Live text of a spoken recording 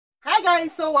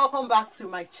guys, so welcome back to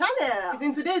my channel.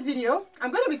 In today's video,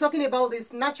 I'm going to be talking about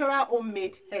this natural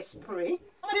homemade hairspray.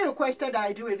 Somebody requested that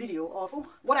I do a video of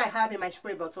what I have in my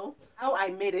spray bottle, how I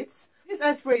made it. This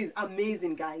hairspray is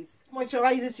amazing, guys. It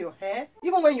moisturizes your hair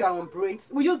even when you are on braids.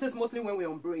 We use this mostly when we're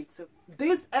on braids. So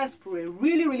this hairspray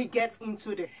really gets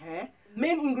into the hair.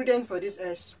 Main ingredient for this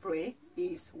hairspray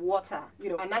is water. You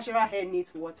know, a natural hair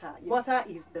needs water. Water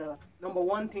is the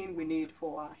 #1 thing we need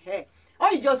for our hair.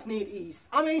 All you just need is,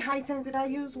 how many items did I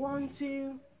use? 1,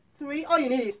 2, 3. All you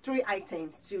need is 3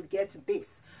 items to get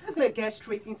this. It's going to get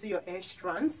straight into your hair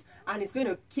strands and it's going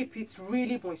to keep it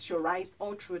really moisturized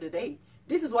all through the day.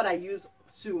 This is what I use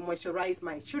to moisturize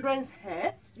my children's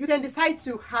hair. You can decide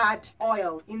to add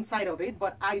oil inside of it,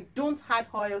 but I don't add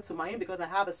oil to mine because I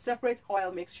have a separate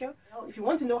oil mixture. Well, if you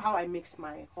want to know how I mix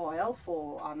my oil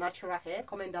for natural hair,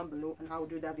 comment down below and I'll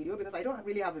do that video because I don't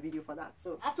really have a video for that.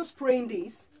 So after spraying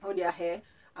this on their hair,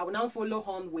 I will now follow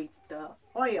on with the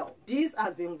oil. This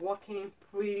has been working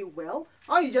pretty well.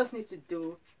 All you just need to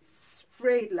do is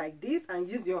spray it like this and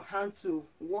use your hand to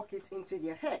work it into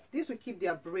their hair. This will keep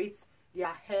their braids, their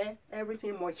hair,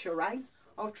 everything moisturized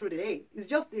all through the day. It's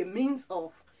just a means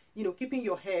of, you know, keeping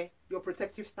your hair, your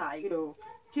protective style, you know,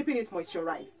 keeping it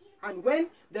moisturized. And when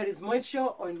there is moisture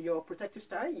on your protective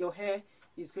style, your hair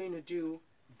is going to do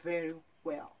very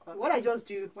well. What I just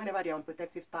do whenever they're on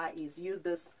protective style is use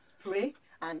this spray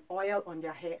and oil on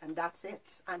their hair, and that's it,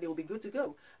 and they will be good to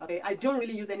go. Okay, I don't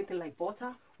really use anything like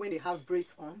butter when they have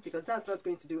braids on because that's not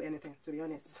going to do anything, to be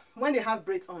honest. When they have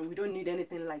braids on, we don't need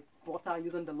anything like butter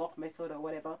using the lock method or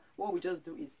whatever. What we just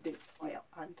do is this oil,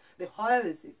 and the oil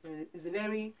is a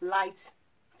very light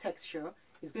texture.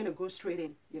 It's going to go straight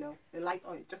in, you know, the light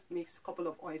oil. Just mix a couple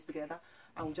of oils together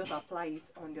and we just apply it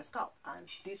on your scalp, and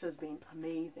this has been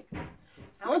amazing.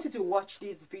 So I want you to watch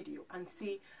this video and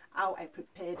see how I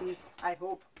prepare this. I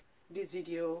hope this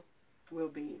video will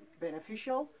be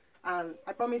beneficial, and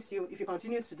I promise you, if you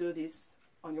continue to do this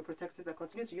on your protective style,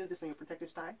 continue to use this on your protective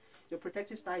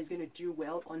style is going to do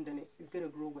well underneath. It's going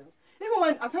to grow well. Even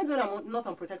when at times when I'm not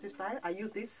on protective style, I use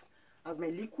this as my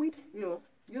liquid, you know,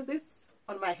 use this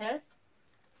on my hair,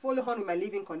 follow on with my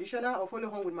leave-in conditioner or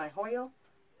follow on with my oil,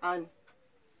 and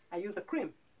I use the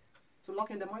cream to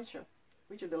lock in the moisture,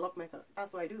 which is the lock method.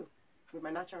 That's what I do with my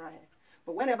natural hair.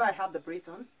 But whenever I have the braids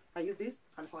on, I use this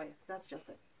and oil. That's just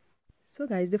it. So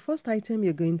guys, the first item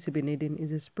you're going to be needing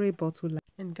is a spray bottle.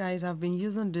 And guys, I've been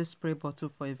using this spray bottle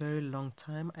for a very long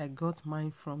time. I got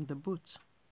mine from the boot.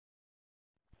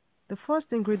 The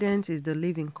first ingredient is the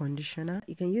leave-in conditioner.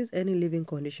 You can use any leave-in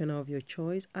conditioner of your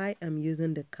choice. I am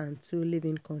using the Cantu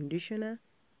leave-in conditioner.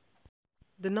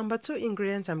 The #2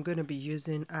 ingredient I'm going to be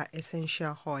using are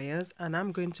essential oils, and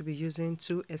I'm going to be using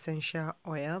 2 essential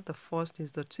oils. The first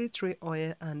is the tea tree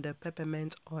oil and the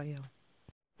peppermint oil.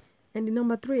 And the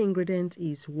 #3 ingredient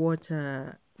is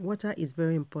water. Water is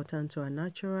very important to our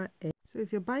natural hair. So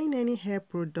if you're buying any hair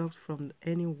product from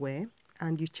anywhere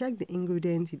and you check the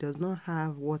ingredients, it does not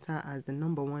have water as the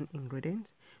 #1 ingredient,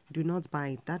 do not buy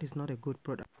it. That is not a good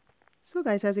product. So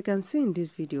guys, as you can see in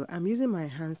this video, I'm using my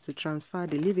hands to transfer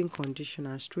the leave-in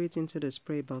conditioner straight into the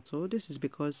spray bottle. This is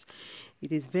because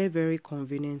it is very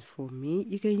convenient for me.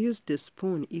 You can use the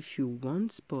spoon if you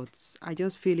want, but I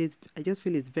just feel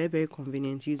it's very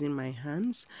convenient using my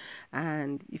hands.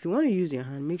 And if you want to use your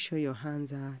hand, make sure your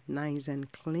hands are nice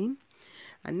and clean.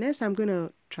 And next, I'm going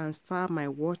to transfer my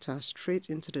water straight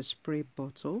into the spray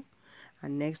bottle.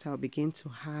 And next, I'll begin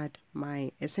to add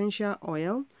my essential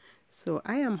oil. So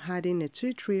I am adding a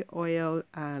tea tree oil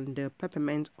and the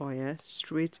peppermint oil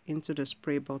straight into the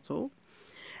spray bottle.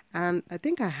 And I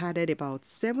think I added about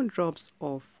 7 drops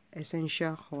of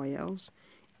essential oils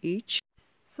each.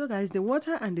 So guys, the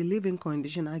water and the leave-in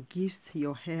conditioner gives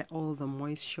your hair all the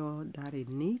moisture that it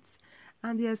needs.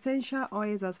 And the essential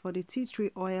oils, as for the tea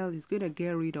tree oil, is going to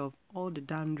get rid of all the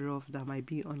dandruff that might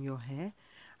be on your hair.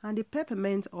 And the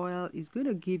peppermint oil is going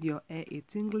to give your hair a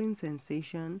tingling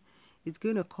sensation. It's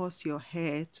going to cause your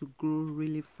hair to grow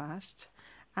really fast.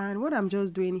 And what I'm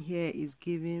just doing here is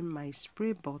giving my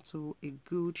spray bottle a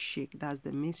good shake. That's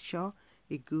the mixture,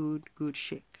 a good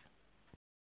shake.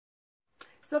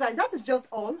 So guys, that is just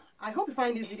all. I hope you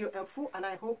find this video helpful, and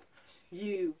I hope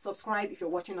you subscribe if you're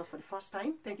watching us for the first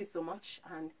time. Thank you so much,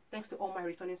 and thanks to all my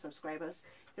returning subscribers.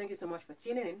 Thank you so much for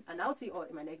tuning in, and I'll see you all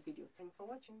in my next video. Thanks for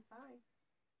watching. Bye.